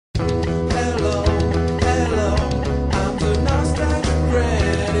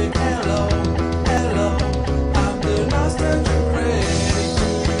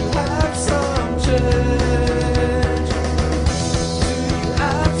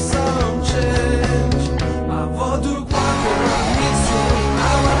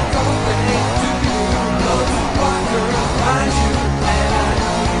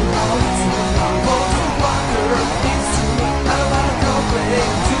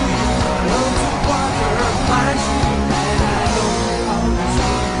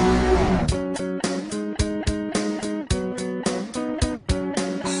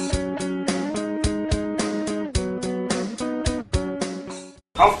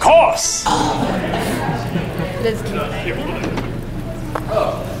course! It is Q&A.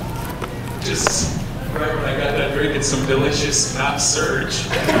 Oh. Just right when I got that drink, it's some delicious map surge.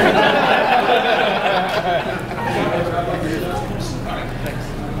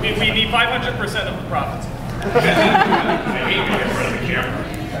 We need 500% of the profits. I hate to get rid of the camera.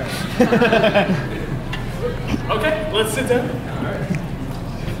 Okay, let's sit down.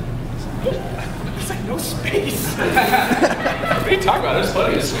 There's like no space. What are you talking about? There's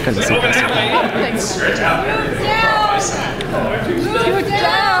plenty of space. Over that way. Stretch out there. Move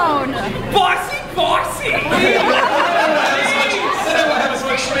down! Bossy, bossy! I don't have as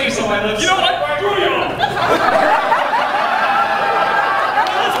much space on my lips. You know what? Screw you!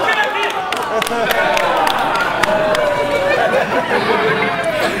 Let's back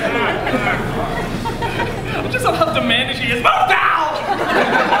in! Just how demanding she is. Move down!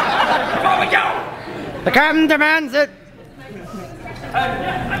 Where we go? The captain demands it.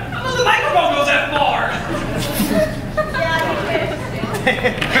 The microphone goes that far!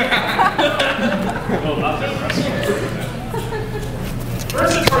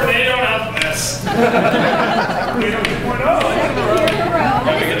 Where's the tornado out of this? Tornado 2.0.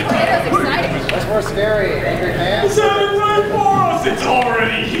 That's more scary. Angry fans. It's heading right for us! It's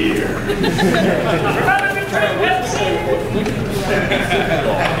already here! Remember to drink Pepsi?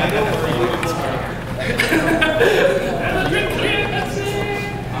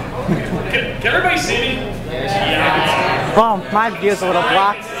 Can everybody see me? Yeah. Well, my view is a little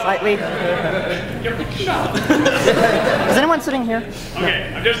blocked slightly. Is anyone sitting here?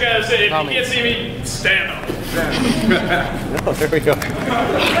 Okay, I'm just gonna say, if you can't see me, stand up. Oh, there we go. Okay,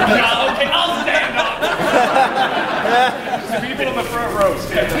 I'll stand up. Just people in the front row,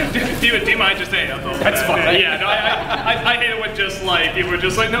 stand up. Do you mind just standing up? That's fine. Yeah, no, I hate it when just like, people are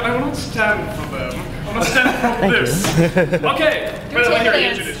just like, no, I won't stand for them. I want to stand for this. Okay, but let me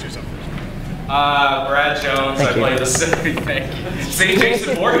introduce yourself. Brad Jones, I play the Symphony. Thank you. Say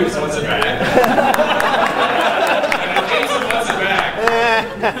Jason Voorhees wants it back. Jason wants it back.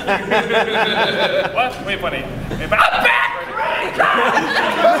 What? Wait, funny. I'm back!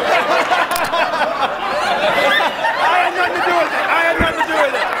 I had nothing to do with it. I had nothing to do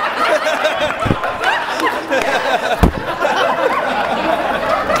with it.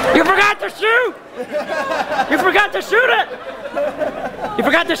 You forgot to shoot! You forgot to shoot it! You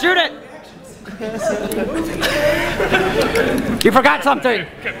forgot to shoot it! You forgot something!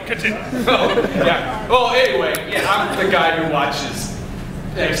 Continue. Oh, yeah. Well, anyway, yeah, I'm the guy who watches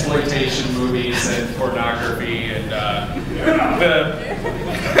exploitation movies and pornography and the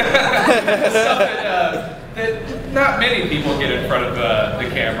stuff that not many people get in front of the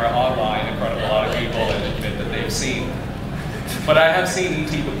camera online in front of a lot of people and admit that they've seen. But I have seen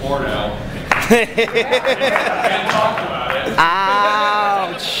E.T. the porno and talked about it.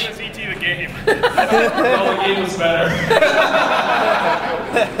 Ouch! It's E.T. the game. Well, the game was better.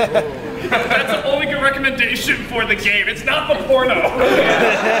 That's the only good recommendation for the game. It's not the porno.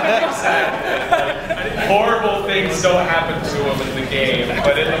 Horrible things don't happen to him in the game,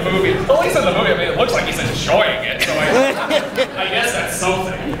 but in the movie, at least in the movie, I mean, it looks like he's enjoying it, so I guess that's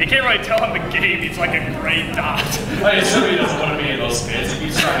something. You can't really tell in the game he's like a gray dot. I assume he doesn't want to be in those pits. He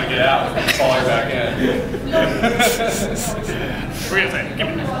keeps trying to get out and falling back in. We're gonna say, give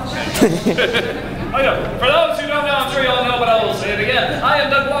me Oh, yeah. For those who don't know, I'm sure you all know, but I will say it again. I am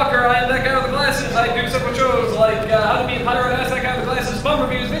Doug Walker. I am that guy with the glasses. I do several shows like How to Be a Pirate, Ask That Guy with the Glasses, Bum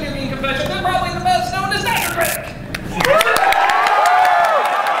Reviews, Video Game Confessions, and probably the best known as Dr. Critic.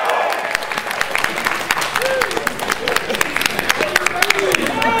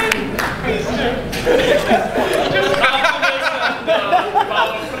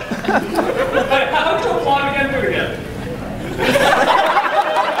 How do you applaud again? Do it again.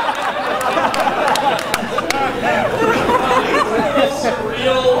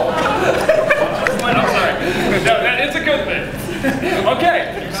 Surreal. I'm sorry. No, it's a good thing.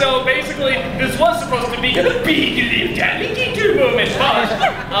 Okay, so basically, this was supposed to be a big Alligator moment,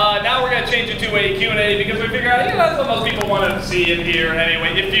 but now we're going to change it to a Q&A because we figure out, that's what most people want to see in here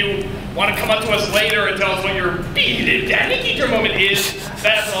anyway. If you want to come up to us later and tell us what your big Alligator moment is,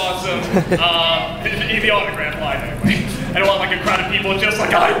 that's awesome. The autograph line anyway. I don't want like a crowd of people just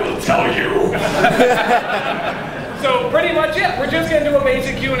like, I will tell you. So pretty much it. We're just going to do a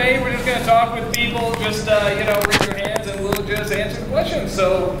basic Q&A. We're just going to talk with people. Just, raise your hands and we'll just answer the questions.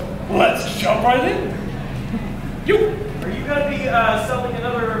 So let's jump right in. You. Are you going to be selling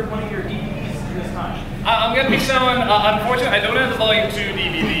another one of your DVDs this time? I'm going to be selling, unfortunately, I don't have the Volume 2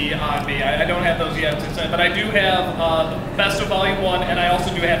 DVD on me. I don't have those yet, but I do have the Best of Volume 1, and I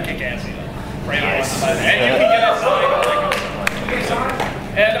also do have Kick-Ass. Nice. And you can get it signed.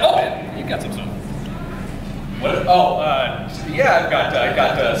 And Yeah, I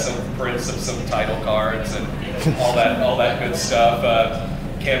got some prints of some title cards and all that good stuff.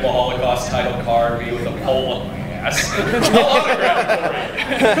 Campbell Holocaust title card, me with a pole up my ass. I'll autograph it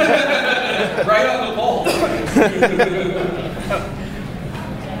for you. Right on the pole.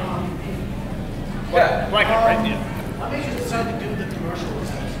 Yeah. Black and red, yeah. What made you decide to do the commercial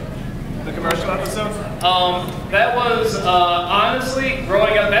episode? The commercial episode? That was, honestly,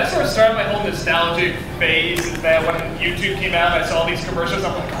 growing up, that sort of started my whole nostalgic phase, is that when YouTube came out, I saw these commercials,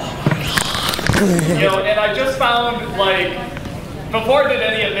 I'm like, oh my God. You know, and I just found, like, before I did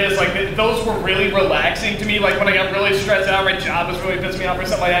any of this, like, those were really relaxing to me. Like, when I got really stressed out, my job was really pissing me off or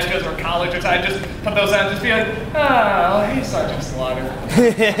something like that, or college or something, I just put those on and just be like, oh, hey, Sergeant Slaughter.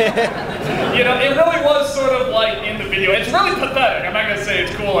 You know, it really was sort of like in the video. It's really pathetic. I'm not going to say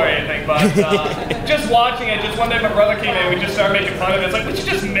it's cool or anything, but just watching it, just one day my brother came in, we just started making fun of it. It's like, we should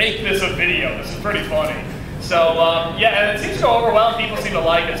just make this a video. This is pretty funny. So, yeah, and it seems to go over well. People seem to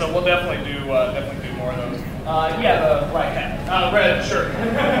like it, so we'll definitely do more of those. Yeah, the black hat. Red shirt. I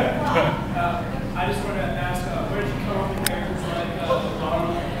just wanted to ask, where did you come up with characters like the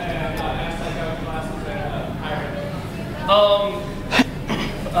Bum and ASTL glasses and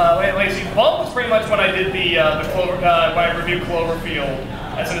Wait, see, Bum was pretty much when I did the Clover, when I reviewed Cloverfield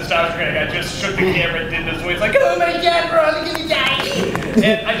as a nostalgia critic. I just shook the camera and did this voice like, oh my God, we're all gonna die.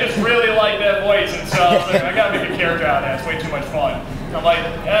 And I just really liked that voice, and so I was like, I gotta make a character out of that. It's way too much fun. I'm like,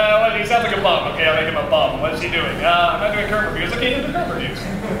 well, he sounds like a bum. Okay, I'll make him a bum. What is he doing? I'm not doing current reviews. Okay, he'll do current reviews.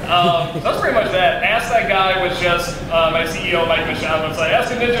 So that's pretty much that. Ask That Guy was just my CEO, Mike Michelle, was like,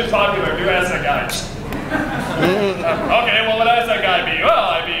 Ask the Ninja is popular. Do Ask That Guy. Okay, well, what Ask That Guy be? Well,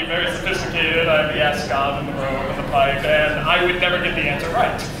 I'd be very sophisticated. I'd be Ask God in the room with a pipe, and I would never get the answer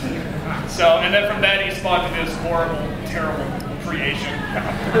right. So, and then from that, he spawned into this horrible, terrible creation.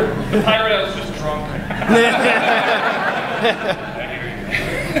 The pirate, I was just drunk.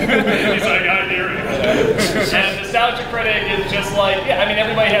 He's like, I hear you. And Nostalgia Critic is just like, yeah, I mean,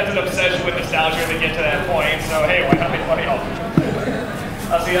 everybody has an obsession with nostalgia when they get to that point, so hey, why not make money off it?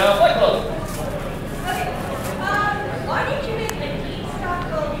 I'll see, Flight Club. Okay, why did you make a Geek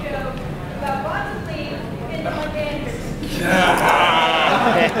Stock Gold show about Quantum Leap in the Organics?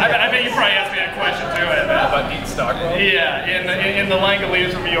 I bet you probably asked me that question too. About Geek Stock Gold? Yeah, in the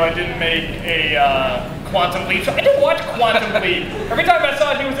Langoliers review, I didn't make a Quantum Leap. So I didn't watch Quantum Leap. Every time I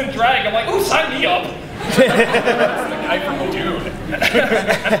saw he was in drag, I'm like, ooh, sign me up. That's the guy from Dude.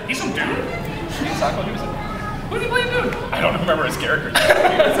 He's from Dude? Who did he play in Dude? I don't remember his character. Blame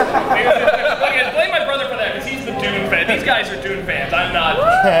my brother for that, because he's the Dune fan. These guys are Dune fans. I'm not.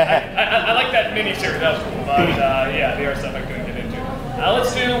 I like that miniseries. That was cool. But yeah, the other stuff I couldn't get into.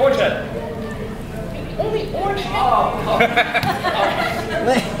 Let's do Orange Head. Only Orange Head.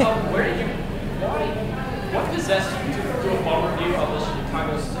 where did you, what possessed you to do a bum review of this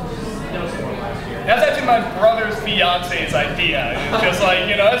Chicago snowstorm last year? That's actually my brother's fiance's idea. It's just like,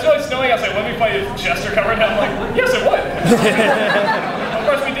 you know, it's really snowing. I was like, let me play a Jester cover. And I'm like, yes, it would. Of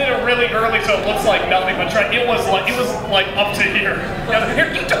course, we did it really early, so it looks like nothing. But it was like up to here.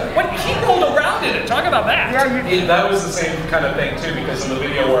 When he rolled around in it, talk about that. Yeah, that was the same kind of thing too, because in the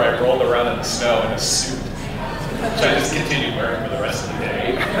video where I rolled around in the snow in a suit, which I just continued wearing for the rest of the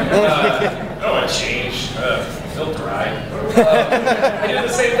day. It changed. Still dry. I did the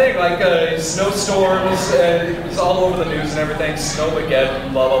same thing, like snowstorms, it was all over the news and everything,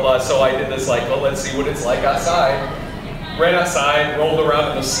 Snowmageddon, blah, blah, blah. So I did this like, well, let's see what it's like outside. Ran outside, rolled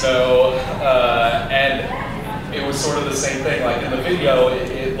around in the snow, and it was sort of the same thing. Like in the video,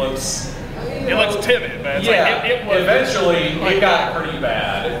 it looks... It looks timid, man. It's yeah, like, it was, eventually it got pretty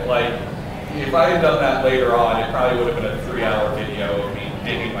bad. Like, if I had done that later on, it probably would have been a 3-hour video of me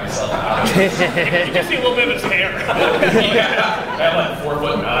digging myself out. You can see a little bit of his hair. Yeah, I have like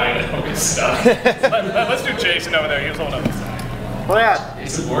 4'9" and all this stuff. Let's do Jason over there. He was holding up the side. Brad,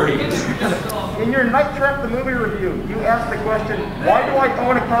 It's worried. in your Night Trap the movie review, you asked the question, why do I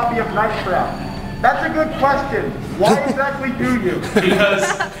own a copy of Night Trap? That's a good question. Why exactly do you? Because,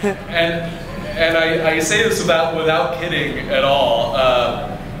 and I say this without kidding at all,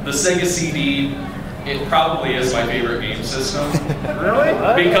 the Sega CD, it probably is my favorite game system. Really?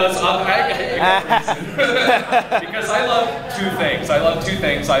 Because because I love two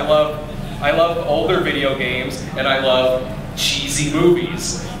things. I love older video games, and I love cheesy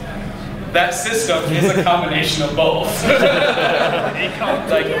movies. That system is a combination of both.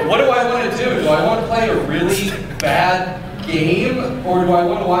 Like, what do I want to do? Do I want to play a really bad game, or do I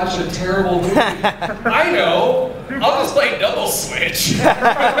want to watch a terrible movie? I know. I'll just play Double Switch.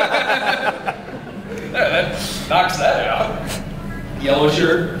 That knocks that out. Yellow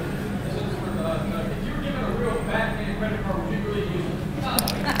shirt. If you were given a real bad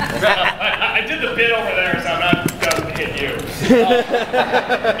bit over there, so I'm not gonna hit you.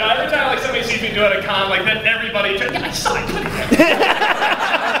 Now, every time like somebody sees me do it at a con, like then everybody, yeah, I saw it.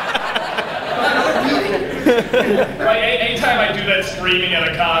 Like anytime I do that screaming at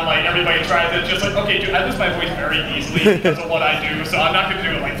a con, like everybody tries it, just like, okay, dude, I lose my voice very easily because of what I do, so I'm not gonna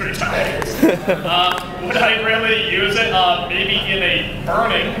do it like 3 times. Would I really use it? Maybe in a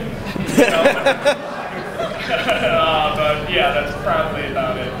burning. You know? But yeah, that's probably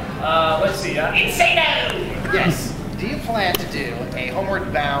about it. Let's see. Insano! Yes. Do you plan to do a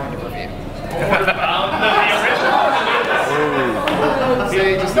Homeward Bound review? Homeward Bound? The original?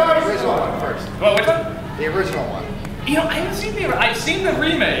 Say just the original one first. Well, which one? The original one. You know, I haven't seen the. I've seen the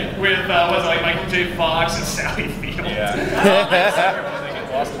remake with was it like Michael J. Fox and Sally Field. Yeah.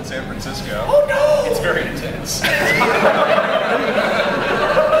 Lost in San Francisco. Oh no! It's very intense. Well,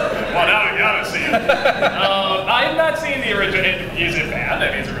 now I gotta see it. I have not seen the original. Is it bad?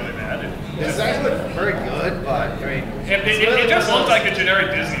 I mean, is it really bad? It's actually very good, but I mean, It just looks like a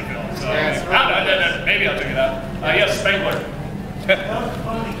generic Disney film. So yeah, it's no, maybe I'll check it out. Yes, Spengler.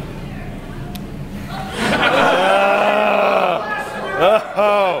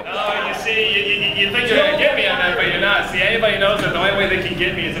 You see, you think you're gonna get me on that, but you're not. See, anybody knows that the only way they can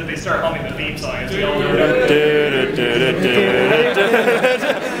get me is if they start humming the theme song. It's the only way.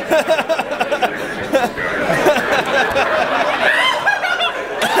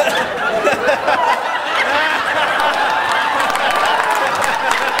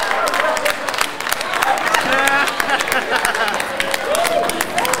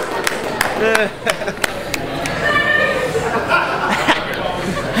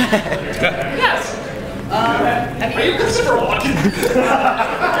 Yes. Are you Christopher Walken?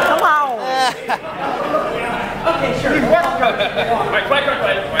 Come on. Okay, sure. Wait.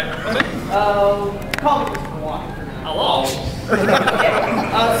 What's it? Call me Christopher Walken for now. Hello.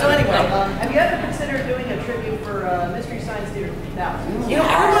 So anyway, have you ever considered doing a tribute for Mystery Science Theater 3000? You know,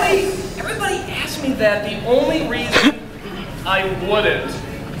 everybody asked me that. The only reason I wouldn't,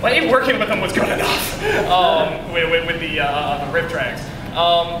 well, working with them was good enough. With the riff tracks.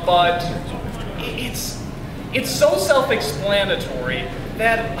 But it's so self-explanatory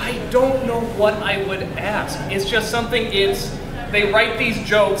that I don't know what I would ask. It's just something. They write these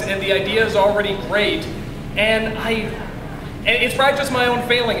jokes and the idea is already great, and it's probably just my own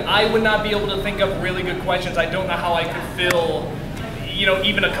failing. I would not be able to think of really good questions. I don't know how I could fill,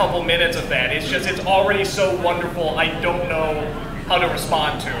 even a couple minutes of that. It's already so wonderful. I don't know how to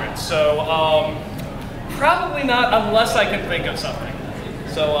respond to it. So probably not unless I can think of something.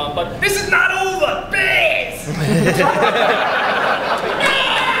 So, but this is not over, please!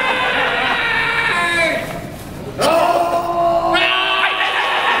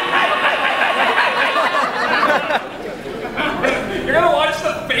 You're gonna watch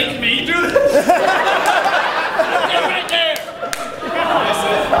the fake me do this? Get right there!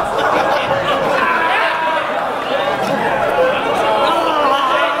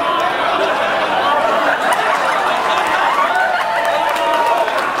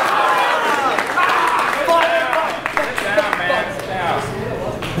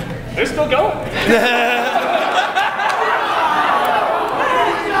 They're still going.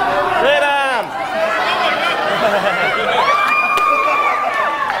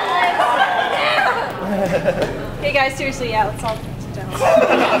 Hey guys, seriously, yeah, let's all sit down.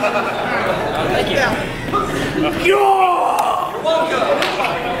 Thank you. You're welcome.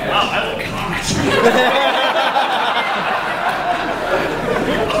 Wow, I look hot.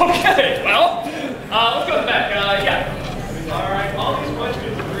 Okay, well, let's go to the back. Yeah. All right, all these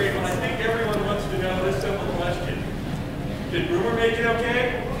questions are great, but I think everyone wants to know this simple question. Did Rumor make it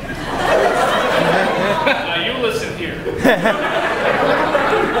okay? Now you listen here.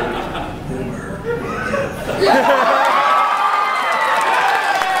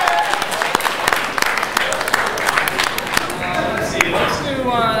 Let's see, let's do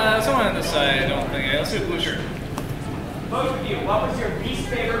someone on this side, I don't think. Let's do blue shirt. Both of you, what was your least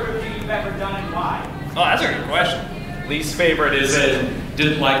favorite review you've ever done and why? Oh, that's a good question. Least favorite is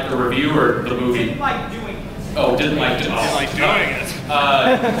didn't like the review or the movie? Didn't like doing it. Oh, didn't like doing it.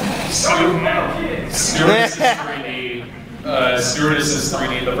 Stewardess is 3D. Stewardess is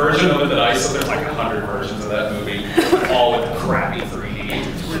 3D. The version of it that I saw, there's like 100 versions of that movie, all with crappy 3D.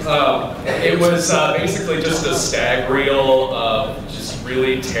 It was basically just a stag reel of just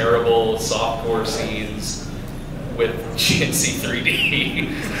really terrible softcore scenes with chintzy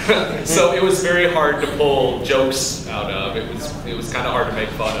 3D. So it was very hard to pull jokes out of. It was kind of hard to make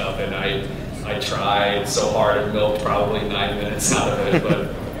fun of, and I tried so hard and milked probably 9 minutes out of it,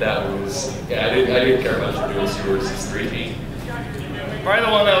 but that was, yeah, I didn't care much for doing Stewards' 3D. Probably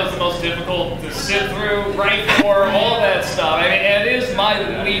the one that was the most difficult to sit through, write for, all that stuff. I mean, and it is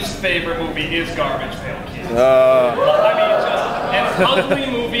my least favorite movie is Garbage Pail Kids. I mean, just an ugly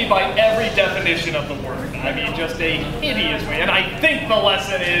movie by every definition of the word. I mean, just a hideous way. And I think the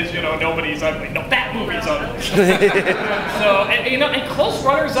lesson is, you know, nobody's ugly. No, that movie's ugly. So, and, you know, and close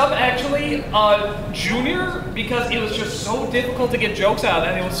runners-up actually, Junior, because it was just so difficult to get jokes out,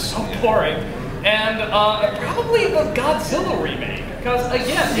 and it was so boring. And probably the Godzilla remake, because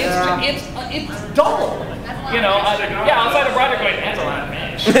again, it's dull. You know, yeah, outside of Roger going, that's a lot of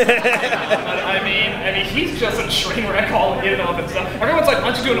mash. I mean, he's just a train wreck all in and of itself. Everyone's like,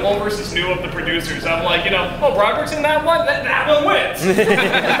 why don't you do an old versus new of the producers? I'm like, you know, oh, Broderick's in that one? That one wins.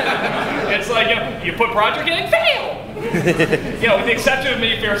 It's like, you know, you put Broderick in, fail. You know, with the exception of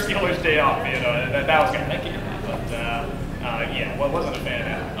maybe Ferris Bueller's Day Off, you know, that was good. Thank you. But, yeah, well, wasn't a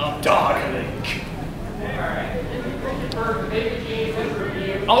fan of Dog.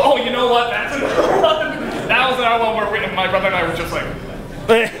 Oh, you know what? That's another one. That was another one where my brother and I were just like,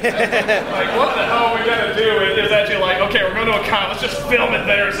 what the hell are we gonna do? It's actually like, okay, we're going to a con, let's just film it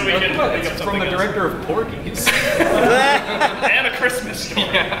there so we can think of something from the director of Porky's. And A Christmas Story.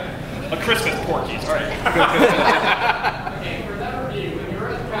 Yeah. A Christmas Porky's, all right. For that review, when you were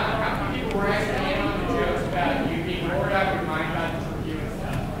at the con, how many people were actually in on the jokes about you being bored out of your mind about this review and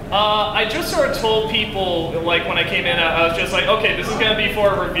stuff? I just sort of told people, like when I came in, I was just like, okay, this is going to be for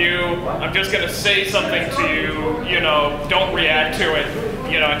a review. I'm just going to say something to you, you know, don't react to it,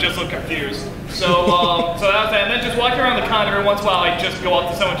 you know, and just look confused. So so that was that. And then just walking around the con every once in a while, I just go up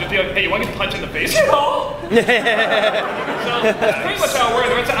to someone and just be like, hey, you want to get punched in the face? No! So that's pretty much how it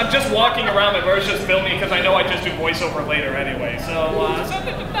works. I'm just walking around, my brother's just filming because I know I just do voiceover later anyway. So, so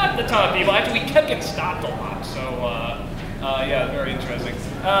not a ton of people. Actually, we kept getting stopped a lot. So, yeah, very interesting.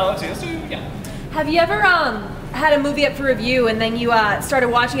 Let's do, yeah. Have you ever had a movie up for review and then you started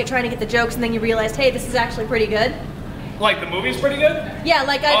watching it trying to get the jokes and then you realized, hey, this is actually pretty good? Like the movie's pretty good? Yeah,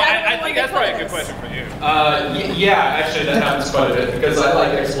 like I think that's probably a good question for you. Yeah, actually that happens quite a bit because I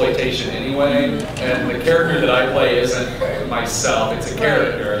like exploitation anyway, and the character that I play isn't myself, it's a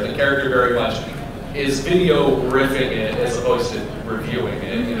character, and the character very much is video riffing it as opposed to reviewing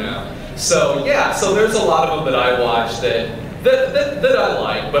it, you know. So yeah, so there's a lot of them that I watch that I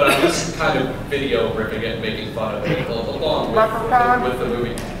like, but I'm just kind of video ripping it and making fun of it along with the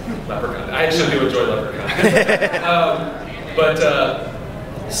movie. Leprechaun. I actually do enjoy Leprechaun. But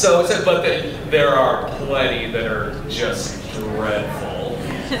there are plenty that are just dreadful.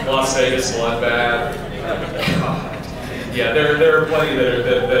 Las Vegas Bloodbath. God. Yeah, there are plenty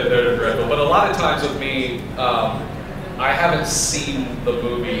that are dreadful. But a lot of times with me, I haven't seen the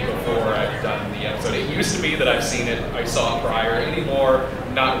movie before I've done the episode. It used to be that I've seen it, I saw it prior. Anymore,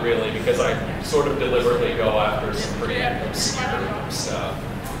 not really, because I sort of deliberately go after some pretty obscure stuff.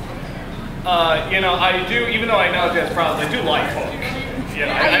 You know, I do, even though I know Jazz problems, I do like Hook. You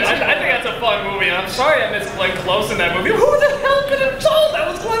know, I think that's a fun movie, and I'm sorry I missed Glenn Close in that movie. Who the hell could have told that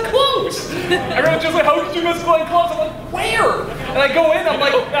was Glenn Close? Everyone's just like, how did you miss Glenn Close? I'm like, where? And I go in, I'm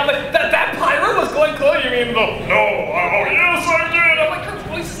like that pirate was Glenn Close? You mean, no, oh yes I did. I'm like, her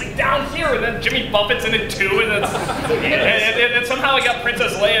voice is like down here, and then Jimmy Buffett's in it too, and then and somehow I got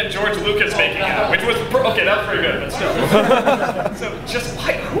Princess Leia and George Lucas making out, which was, okay, that was pretty good, but still. So just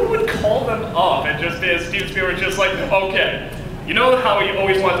like, who would call them up? And just Steven Spielberg just like, okay. You know how he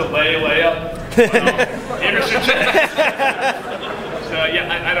always wanted to lay up? Emerson Jackson. So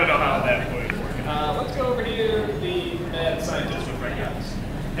yeah, I don't know how that would work. Let's go over here to the mad scientist with Frank Ellis.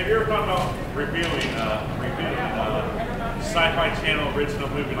 Have you ever thought about reviewing Sci-Fi Channel original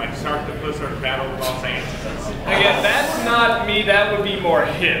movie like Start the Puss or Battle of Los Angeles? Again, that's not me. That would be more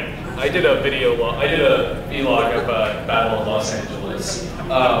him. I did a vlog of Battle of Los Angeles.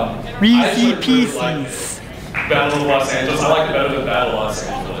 Reezy Pieces. Battle of Los Angeles. I liked it better than Battle of Los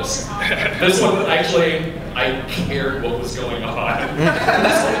Angeles. This one, actually, I cared what was going on.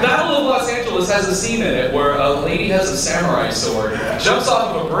 Battle of Los Angeles has a scene in it where a lady has a samurai sword, jumps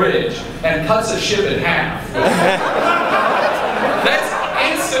off of a bridge, and cuts a ship in half. That's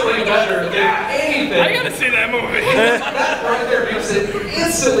instantly better than anything. I gotta see that movie. That right there makes it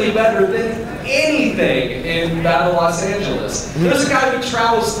instantly better than anything in Battle of Los Angeles. There's a guy who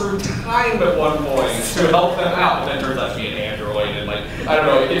travels through time at one point to help them out, and then turns out to be an android, and like, I don't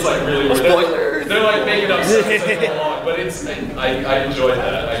know, it's like really weird. Spoilers! They're like making up stuff as they go along, but it's, I enjoyed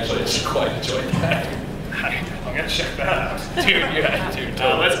that. I actually quite enjoyed that. I'm gonna check that out. Dude, yeah, dude.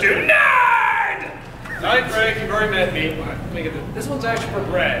 Let's do Nerd! Hi, Frank. You've already met me. This one's actually for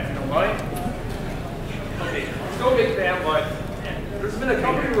Brad. You know why? Okay, no big fan, but there's been a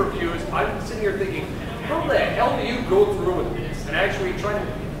couple of reviews. I'm sitting here thinking, how the hell do you go through with this? and actually try to,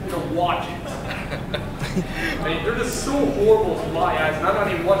 you know, watch it. I mean, they're just so horrible to my eyes, and I'm not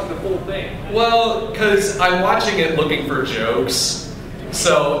even watching the full thing. Well, because I'm watching it looking for jokes.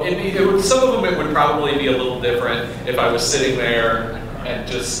 So some of them it would probably be a little different if I was sitting there and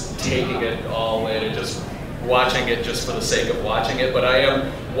just taking it all in and just watching it just for the sake of watching it. But I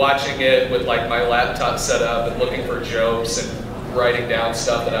am watching it with like my laptop set up and looking for jokes and writing down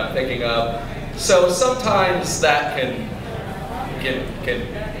stuff that I'm thinking of. So sometimes that can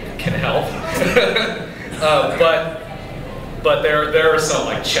help. But there are some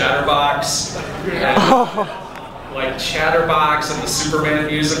like Chatterbox. Like Chatterbox and the Superman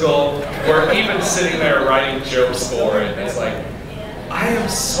musical, or even sitting there writing jokes for it. It's like, I am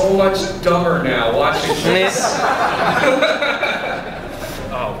so much dumber now watching this.